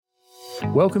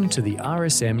Welcome to the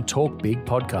RSM Talk Big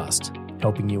podcast,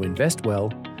 helping you invest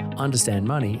well, understand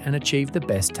money, and achieve the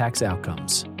best tax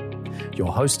outcomes.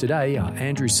 Your hosts today are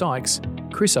Andrew Sykes,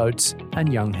 Chris Oates,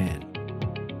 and Young Han.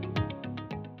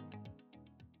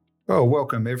 Well,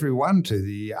 welcome everyone to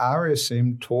the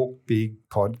RSM Talk Big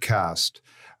podcast.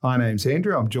 My name's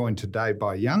Andrew. I'm joined today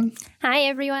by Young. Hi,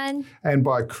 everyone. And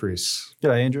by Chris.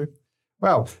 G'day, Andrew.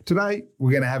 Well, today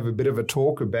we're going to have a bit of a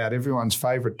talk about everyone's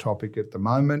favourite topic at the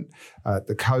moment,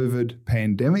 the COVID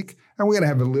pandemic, and we're going to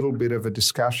have a little bit of a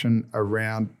discussion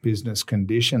around business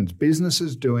conditions.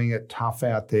 Businesses doing it tough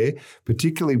out there,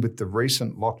 particularly with the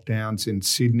recent lockdowns in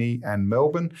Sydney and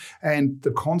Melbourne, and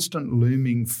the constant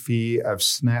looming fear of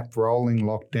snap rolling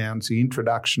lockdowns, the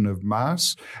introduction of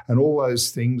masks, and all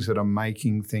those things that are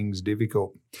making things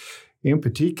difficult. In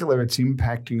particular, it's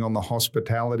impacting on the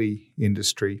hospitality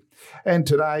industry. And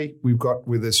today we've got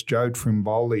with us Joe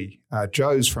Trimboli.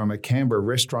 Joe's from a Canberra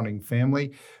restauranting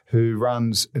family who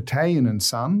runs Italian &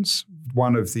 Sons,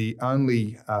 one of the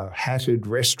only hatted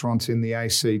restaurants in the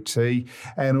ACT,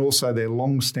 and also their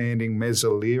long-standing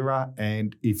Mezzalira.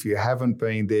 And if you haven't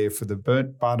been there for the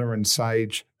burnt butter and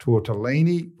sage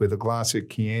tortellini with a glass of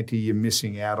Chianti, you're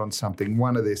missing out on something,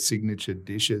 one of their signature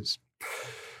dishes.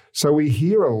 So we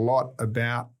hear a lot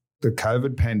about the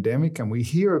COVID pandemic and we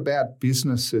hear about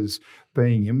businesses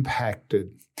being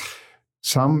impacted.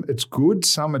 Some it's good,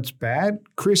 some it's bad.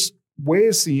 Chris,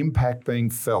 where's the impact being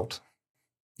felt?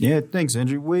 Yeah, thanks,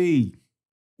 Andrew.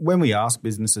 When we ask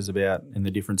businesses about in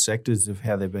the different sectors of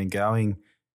how they've been going,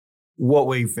 what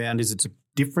we found is it's a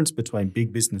difference between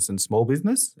big business and small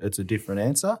business. It's a different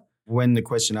answer. When the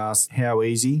question asks how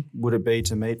easy would it be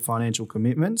to meet financial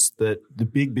commitments, that the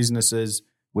big businesses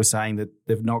were saying that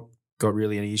they've not got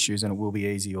really any issues and it will be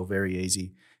easy or very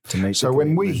easy to meet. So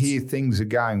when we hear things are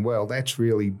going well, that's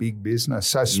really big business.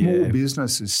 So small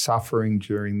business is suffering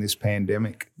during this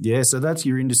pandemic. Yeah, so that's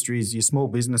your industries, your small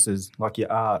businesses like your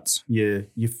arts, your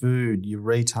food, your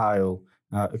retail,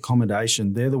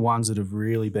 accommodation. They're the ones that have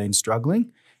really been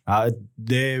struggling.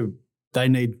 They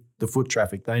need the foot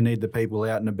traffic. They need the people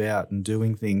out and about and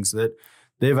doing things that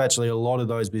they've actually, a lot of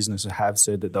those businesses have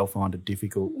said that they'll find it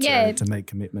difficult to meet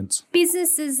commitments.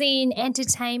 Businesses in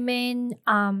entertainment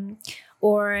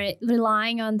or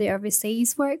relying on the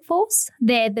overseas workforce,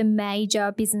 they're the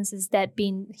major businesses that have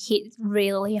been hit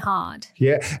really hard.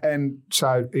 Yeah, and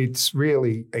so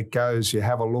it goes, you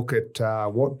have a look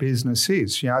at what business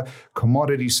is,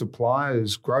 commodity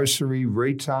suppliers, grocery,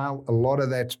 retail, a lot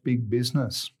of that's big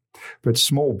business. But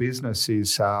small business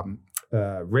is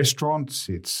restaurants,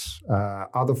 it's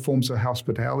other forms of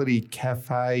hospitality,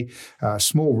 cafe,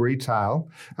 small retail.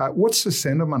 What's the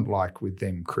sentiment like with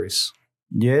them, Chris?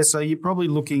 Yeah, so you're probably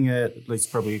looking at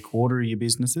least probably a quarter of your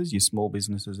businesses, your small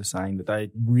businesses are saying that they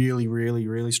really, really,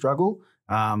 really struggle,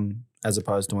 as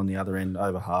opposed to on the other end,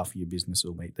 over half of your business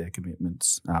will meet their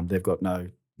commitments. They've got no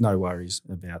worries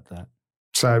about that.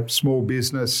 So small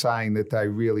business saying that they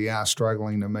really are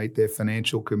struggling to meet their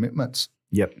financial commitments.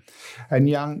 Yep. And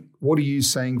Young, what are you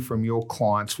seeing from your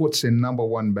clients? What's their number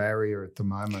one barrier at the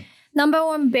moment? Number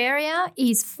one barrier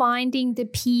is finding the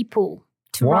people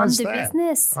to run the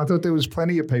business. I thought there was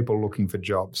plenty of people looking for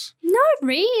jobs. Not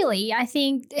really. I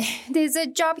think there's a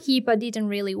job here but didn't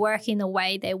really work in the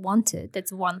way they wanted.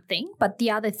 That's one thing. But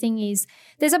the other thing is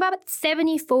there's about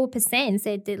 74%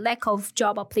 said the lack of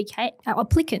job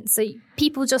applicants. So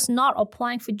people just not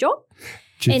applying for job.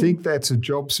 Do you think that's a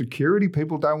job security?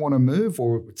 People don't want to move,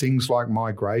 or things like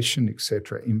migration,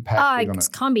 etc., impacting on it? It's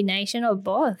a combination of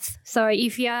both. So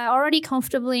if you're already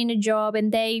comfortable in a job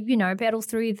and they, battle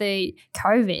through the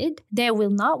COVID, they will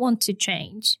not want to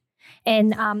change.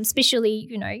 And especially,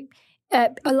 a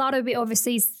lot of the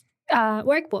overseas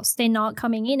workforce, they're not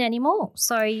coming in anymore.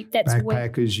 So that's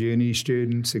backpackers, uni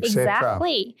students, etc.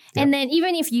 Exactly. Yep. And then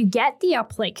even if you get the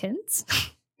applicants,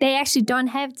 they actually don't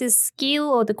have the skill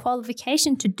or the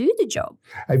qualification to do the job.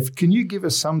 Can you give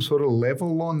us some sort of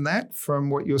level on that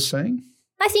from what you're seeing?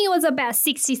 I think it was about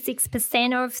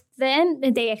 66% of them.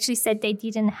 They actually said they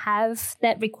didn't have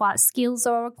that required skills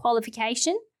or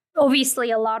qualification. Obviously,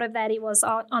 a lot of that it was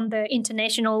on the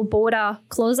international border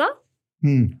closure.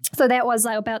 So that was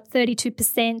like about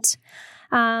 32%.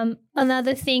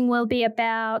 Another thing will be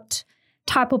about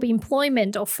type of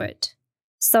employment offered.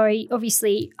 So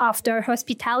obviously, after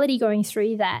hospitality going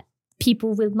through that,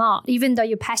 people will not, even though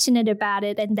you're passionate about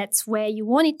it and that's where you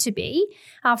want it to be,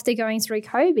 after going through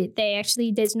COVID,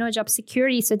 there's no job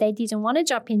security, so they didn't want to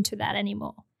jump into that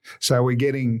anymore. So we're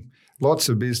getting lots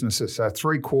of businesses. So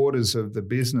 3/4 of the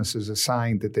businesses are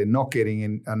saying that they're not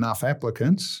getting enough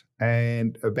applicants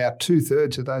and about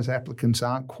 2/3 of those applicants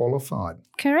aren't qualified.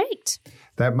 Correct.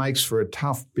 That makes for a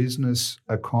tough business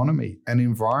economy and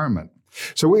environment.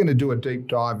 So we're going to do a deep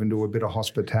dive into a bit of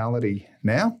hospitality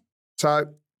now. So,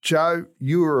 Joe,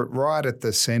 you were right at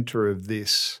the centre of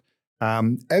this.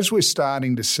 As we're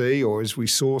starting to see, or as we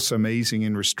saw some easing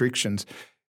in restrictions,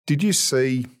 did you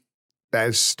see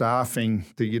as staffing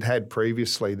that you'd had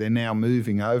previously, they're now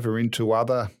moving over into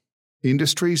other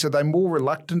industries? Are they more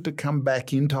reluctant to come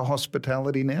back into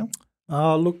hospitality now?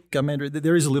 Look, Andrew,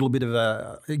 there is a little bit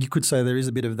of you could say there is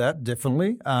a bit of that,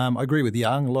 definitely. I agree with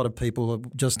Young. A lot of people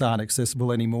just aren't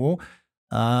accessible anymore,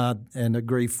 and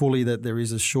agree fully that there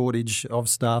is a shortage of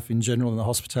staff in general in the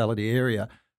hospitality area.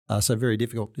 So very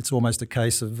difficult. It's almost a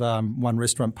case of one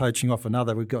restaurant poaching off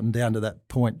another. We've gotten down to that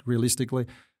point realistically.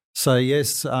 So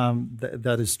yes,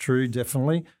 that is true,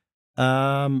 definitely.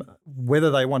 Whether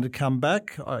they want to come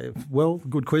back,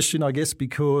 good question, I guess,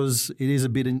 because it is a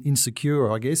bit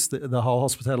insecure, I guess, the whole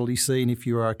hospitality scene, if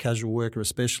you are a casual worker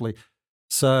especially.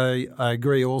 So I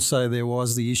agree also there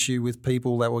was the issue with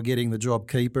people that were getting the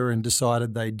JobKeeper and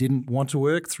decided they didn't want to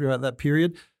work throughout that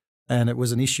period. And it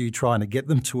was an issue trying to get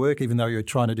them to work, even though you were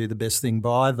trying to do the best thing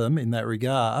by them in that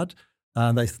regard.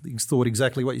 They thought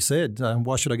exactly what you said.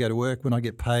 Why should I go to work when I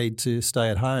get paid to stay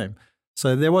at home?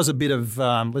 So there was a bit of,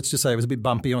 let's just say it was a bit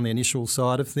bumpy on the initial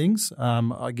side of things.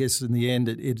 I guess in the end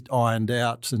it ironed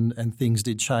out and things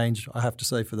did change, I have to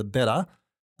say, for the better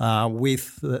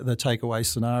with the takeaway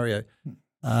scenario.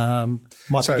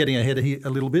 Might be getting ahead of here a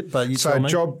little bit, but you tell me.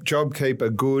 So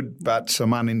JobKeeper good, but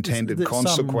some unintended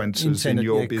consequences in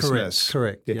your business.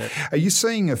 Correct. Yeah. Are you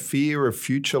seeing a fear of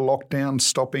future lockdowns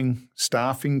stopping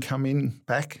staffing coming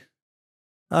back?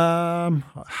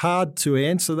 Hard to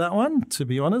answer that one, to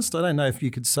be honest. I don't know if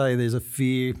you could say there's a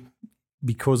fear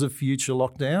because of future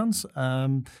lockdowns.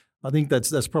 I think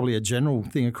that's probably a general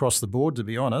thing across the board, to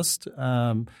be honest.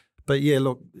 But yeah,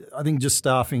 look, I think just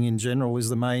staffing in general is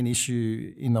the main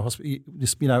issue in the hospital.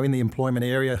 Just, in the employment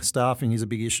area, staffing is a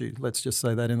big issue. Let's just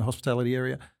say that in the hospitality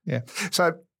area. Yeah.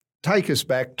 So take us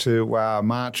back to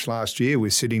March last year. We're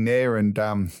sitting there and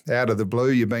out of the blue,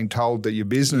 you're being told that your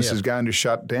business is going to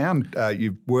shut down.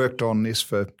 You've worked on this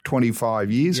for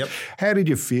 25 years. Yep. How did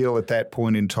you feel at that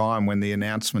point in time when the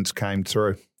announcements came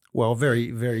through? Well,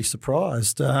 very, very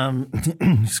surprised.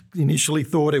 Initially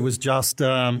thought it was just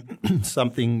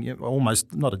something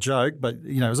almost not a joke, but,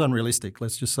 it was unrealistic,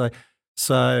 let's just say.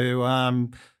 So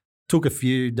took a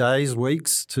few days,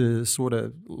 weeks to sort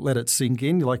of let it sink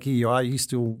in. Like here you are,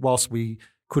 whilst we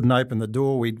couldn't open the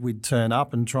door, we'd turn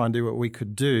up and try and do what we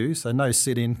could do. So no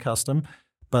sit-in custom.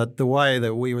 But the way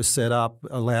that we were set up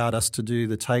allowed us to do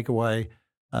the takeaway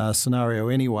scenario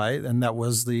anyway, and that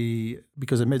was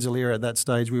because at Mezzalera at that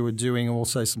stage we were doing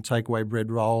also some takeaway bread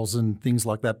rolls and things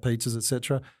like that, pizzas,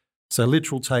 etc. So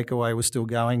literal takeaway was still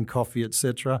going, coffee,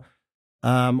 etc.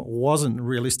 Wasn't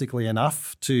realistically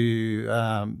enough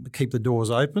to keep the doors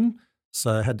open,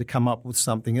 so I had to come up with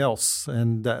something else,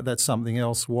 and that something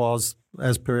else was,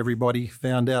 as per everybody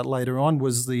found out later on,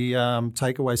 was the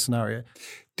takeaway scenario.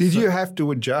 Did you have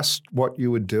to adjust what you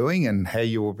were doing and how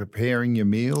you were preparing your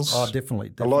meals? Oh,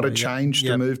 definitely. A lot of change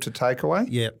to move to takeaway?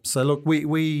 Yeah. So, look,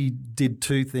 we did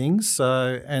two things.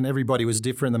 And everybody was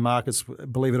different. The markets,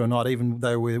 believe it or not, even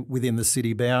though we're within the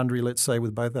city boundary, let's say,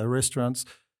 with both our restaurants,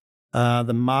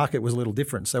 the market was a little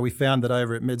different. So we found that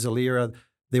over at Mezzalera,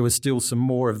 there was still some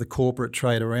more of the corporate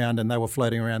trade around, and they were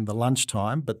floating around the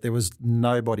lunchtime, but there was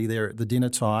nobody there at the dinner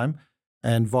time,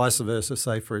 and vice versa,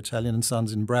 say, for Italian and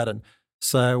Sons in Braddon.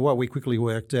 So what we quickly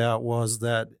worked out was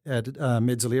that at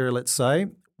Mezzalera, let's say,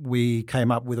 we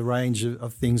came up with a range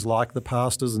of things like the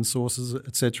pastas and sauces,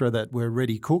 etc., that were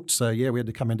ready cooked. So, we had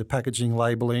to come into packaging,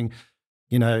 labelling,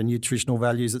 nutritional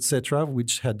values, etc.,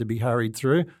 which had to be hurried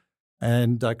through,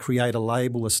 and create a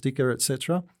label, a sticker,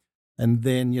 etc., and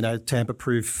then,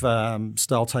 tamper-proof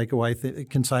style takeaway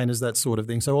containers, that sort of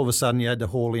thing. So all of a sudden you had to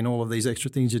haul in all of these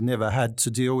extra things you'd never had to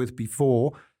deal with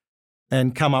before,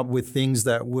 and come up with things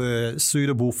that were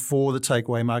suitable for the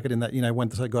takeaway market in that,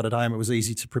 once they got it home, it was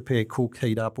easy to prepare, cook,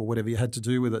 heat up, or whatever you had to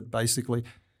do with it, basically.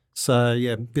 So,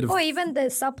 a bit of... Or even the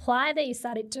supply that you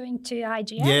started doing to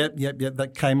IGA. Yeah.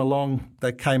 That came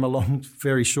along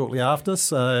very shortly after.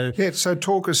 So... Yeah, so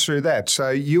talk us through that.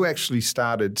 So you actually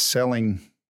started selling,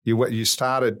 you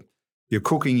started your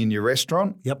cooking in your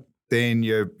restaurant. Yep. Then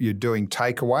you're doing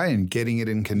takeaway and getting it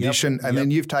in condition, and then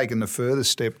you've taken the further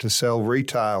step to sell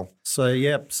retail. So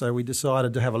we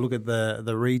decided to have a look at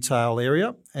the retail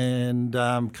area and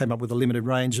came up with a limited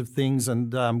range of things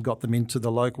and got them into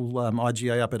the local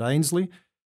IGA up at Ainslie.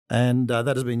 And that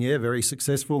has been, very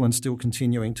successful and still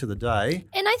continuing to the day.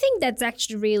 And I think that's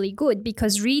actually really good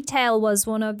because retail was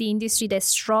one of the industry that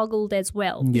struggled as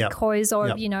well because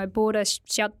of, border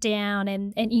shutdown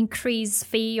and increased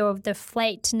fee of the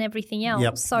freight and everything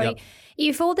else. So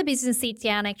if all the business sits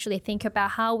down and actually think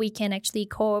about how we can actually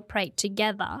cooperate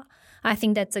together, I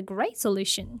think that's a great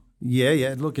solution.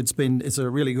 Yeah. Look, it's a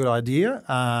really good idea.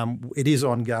 It is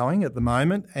ongoing at the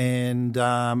moment, and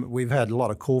we've had a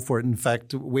lot of call for it. In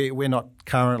fact, we're not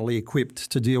currently equipped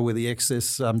to deal with the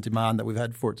excess demand that we've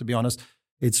had for it. To be honest,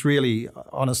 it's really,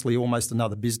 honestly, almost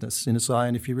another business in its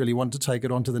own. If you really want to take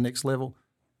it on to the next level.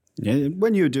 Yeah,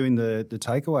 when you were doing the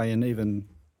takeaway and even,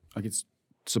 I guess,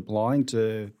 supplying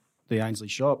to the Ainsley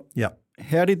shop. Yeah.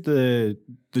 How did the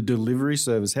delivery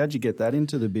service? How did you get that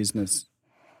into the business?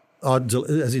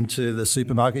 As into the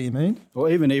supermarket, you mean? Or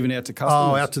even out to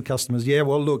customers? Oh, out to customers, yeah.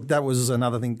 Well, look, that was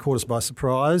another thing caught us by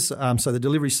surprise. So the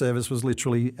delivery service was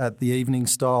literally at the evening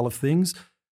style of things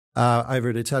over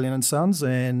at Italian & Sons,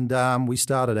 and we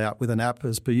started out with an app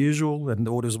as per usual, and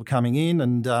the orders were coming in,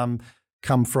 and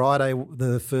come Friday,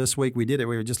 the first week we did it,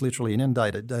 we were just literally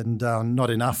inundated and not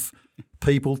enough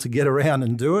people to get around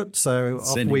and do it. So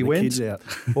Sending off we the went. Kids out.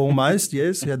 Almost,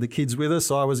 yes. We had the kids with us.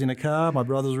 I was in a car. My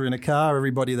brothers were in a car.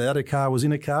 Everybody that had a car was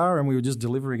in a car, and we were just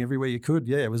delivering everywhere you could.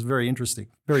 Yeah, it was very interesting,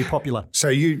 very popular. So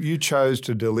you chose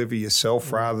to deliver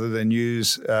yourself rather than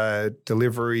use a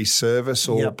delivery service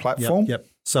or platform? Yep.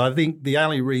 So I think the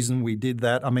only reason we did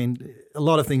that, I mean, a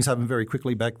lot of things happened very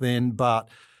quickly back then, but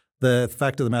the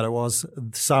fact of the matter was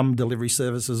some delivery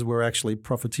services were actually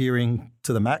profiteering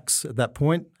to the max at that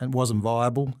point and wasn't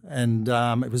viable, and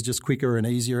it was just quicker and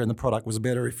easier, and the product was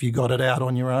better if you got it out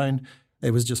on your own.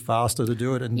 It was just faster to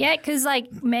do it. And because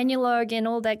like Menulog and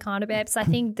all that kind of apps, I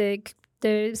think the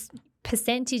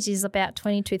percentage is about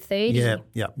 20 to 30.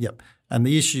 Yep. And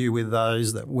the issue with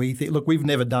those that we think, look, we've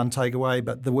never done takeaway,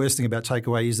 but the worst thing about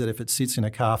takeaway is that if it sits in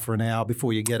a car for an hour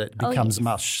before you get it, it becomes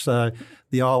mush. So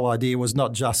the whole idea was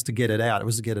not just to get it out, it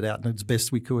was to get it out as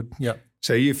best we could. Yep.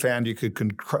 So you found you could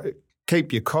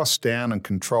keep your costs down and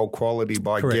control quality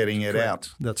by getting it out.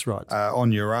 That's right.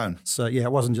 On your own. So,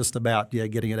 it wasn't just about,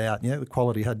 getting it out. The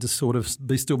quality had to sort of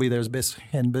still be there as best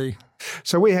can be.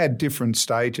 So we had different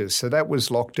stages. So that was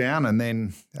lockdown, and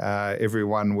then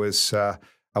everyone was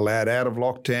allowed out of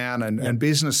lockdown, and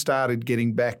business started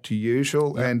getting back to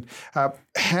usual. Yep. And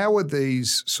how are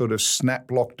these sort of snap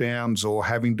lockdowns or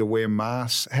having to wear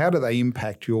masks, how do they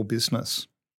impact your business?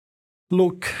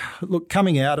 Look,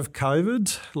 coming out of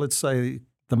COVID, let's say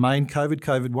the main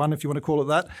COVID 1, if you want to call it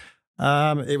that,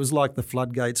 it was like the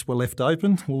floodgates were left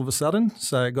open all of a sudden.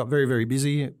 So it got very, very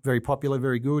busy, very popular,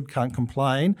 very good, can't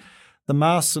complain. The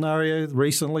mask scenario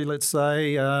recently, let's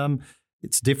say,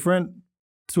 it's different.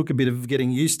 Took a bit of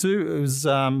getting used to. It was,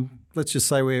 let's just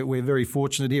say we're very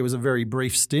fortunate here. It was a very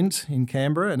brief stint in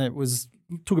Canberra, and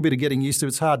took a bit of getting used to.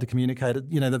 It's hard to communicate it,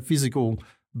 the physical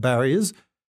barriers,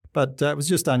 but it was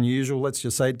just unusual. Let's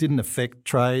just say it didn't affect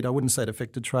trade. I wouldn't say it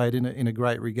affected trade in a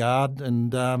great regard,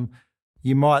 and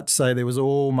you might say there was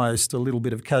almost a little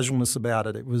bit of casualness about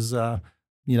it. It was,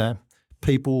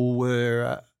 people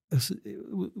were.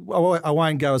 I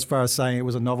won't go as far as saying it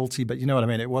was a novelty, but you know what I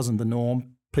mean. It wasn't the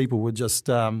norm. People were just,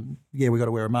 we got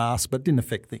to wear a mask, but didn't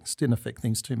affect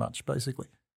things too much, basically.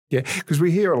 Yeah, because we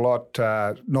hear a lot,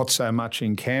 not so much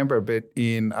in Canberra, but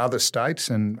in other states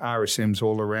and RSMs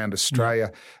all around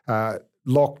Australia,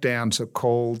 lockdowns are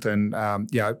called, and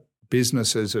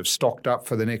businesses have stocked up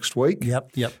for the next week.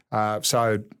 Yep.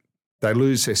 So they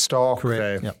lose their stock.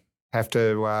 Correct. They have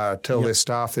to tell their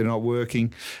staff they're not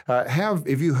working. Have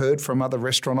you heard from other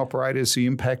restaurant operators the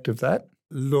impact of that?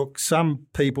 Look, some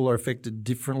people are affected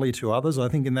differently to others, I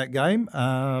think, in that game.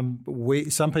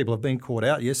 Some people have been caught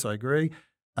out, yes, I agree.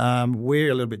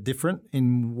 We're a little bit different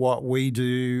in what we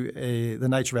do. The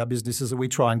nature of our business is that we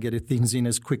try and get things in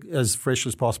as fresh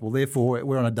as possible. Therefore,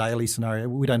 we're on a daily scenario.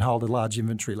 We don't hold a large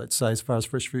inventory, let's say, as far as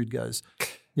fresh food goes.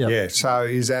 Yep. Yeah, so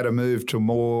is that a move to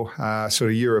more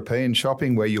sort of European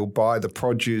shopping where you'll buy the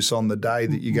produce on the day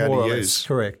that you're going to use?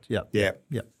 Correct, Yeah.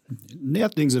 Now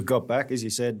things have got back, as you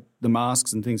said, the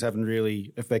masks and things haven't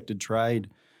really affected trade.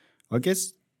 I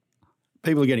guess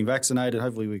people are getting vaccinated.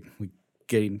 Hopefully we're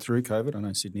getting through COVID. I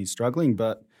know Sydney's struggling,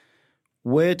 but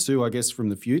where to, I guess, from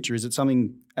the future? Is it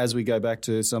something as we go back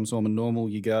to some sort of normal,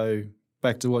 you go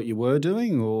back to what you were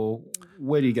doing, or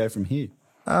where do you go from here?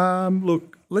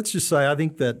 Look, let's just say I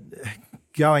think that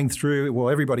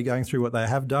everybody going through what they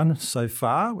have done so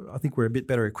far, I think we're a bit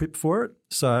better equipped for it.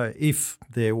 So if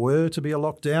there were to be a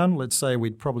lockdown, let's say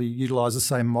we'd probably utilise the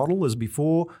same model as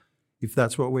before, if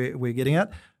that's what we're getting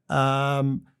at.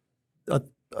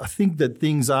 I think that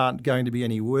things aren't going to be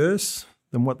any worse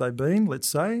than what they've been, let's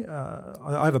say.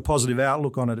 I have a positive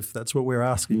outlook on it if that's what we're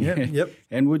asking. Yeah. Yep.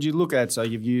 And would you look at, so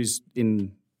you're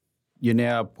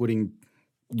now putting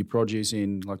your produce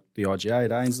in like the IGA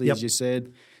at Ainsley, Yep. as you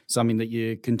said, something that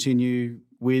you continue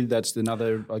with, that's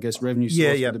another, I guess, revenue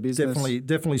source for the business?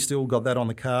 Definitely still got that on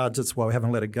the cards. That's why we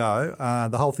haven't let it go.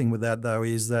 The whole thing with that, though,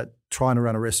 is that trying to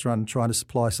run a restaurant, trying to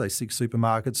supply, say, 6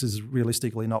 supermarkets is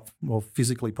realistically not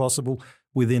physically possible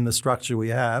within the structure we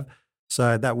have.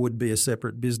 So that would be a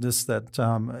separate business that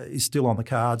is still on the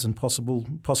cards and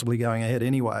possibly going ahead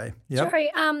anyway. Yep. Sorry,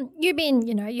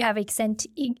 you have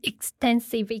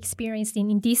extensive experience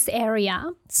in this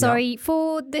area. So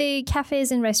for the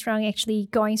cafes and restaurants actually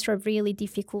going through a really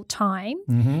difficult time,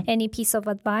 any piece of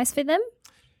advice for them?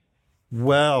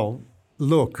 Well,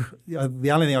 look,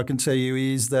 the only thing I can tell you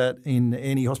is that in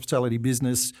any hospitality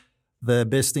business, the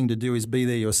best thing to do is be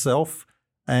there yourself.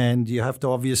 And you have to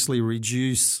obviously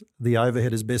reduce the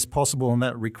overhead as best possible, and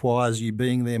that requires you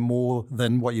being there more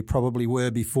than what you probably were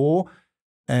before.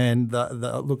 And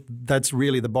look, that's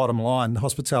really the bottom line.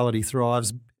 Hospitality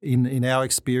thrives in our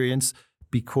experience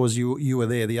because you are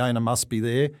there. The owner must be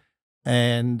there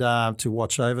and to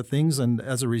watch over things. And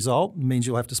as a result, it means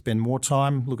you'll have to spend more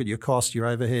time, look at your costs, your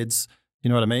overheads, you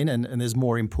know what I mean? And there's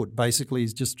more input. Basically,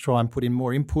 is just try and put in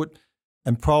more input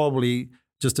and probably,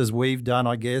 just as we've done,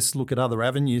 I guess, look at other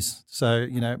avenues. So,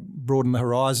 broaden the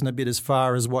horizon a bit as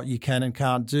far as what you can and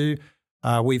can't do.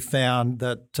 We've found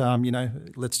that,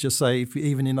 let's just say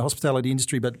even in the hospitality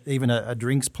industry, but even a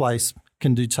drinks place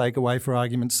can do takeaway for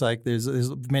argument's sake. There's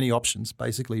many options,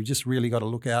 basically. You've just really got to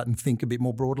look out and think a bit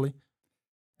more broadly.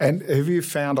 And have you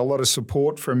found a lot of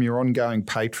support from your ongoing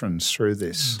patrons through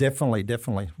this?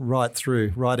 Definitely. Right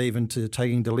through, right even to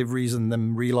taking deliveries and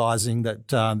them realising that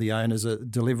the owners are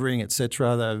delivering,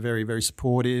 etc. They're very, very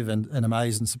supportive and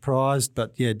amazed and surprised.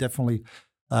 But, yeah, definitely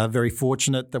very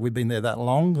fortunate that we've been there that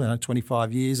long,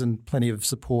 25 years, and plenty of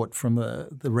support from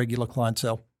the regular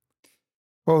clientele.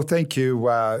 Well, thank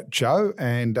you, Joe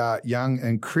and Young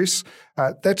and Chris.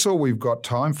 That's all we've got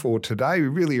time for today. We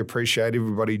really appreciate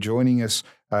everybody joining us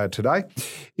today.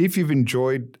 If you've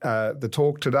enjoyed the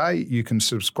talk today, you can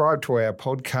subscribe to our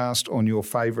podcast on your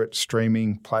favourite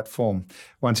streaming platform.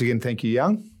 Once again, thank you,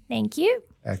 Young. Thank you.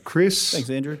 Chris. Thanks,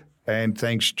 Andrew. And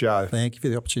thanks, Joe. Thank you for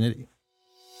the opportunity.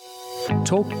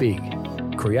 Talk big.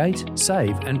 Create,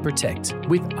 save and protect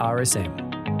with RSM.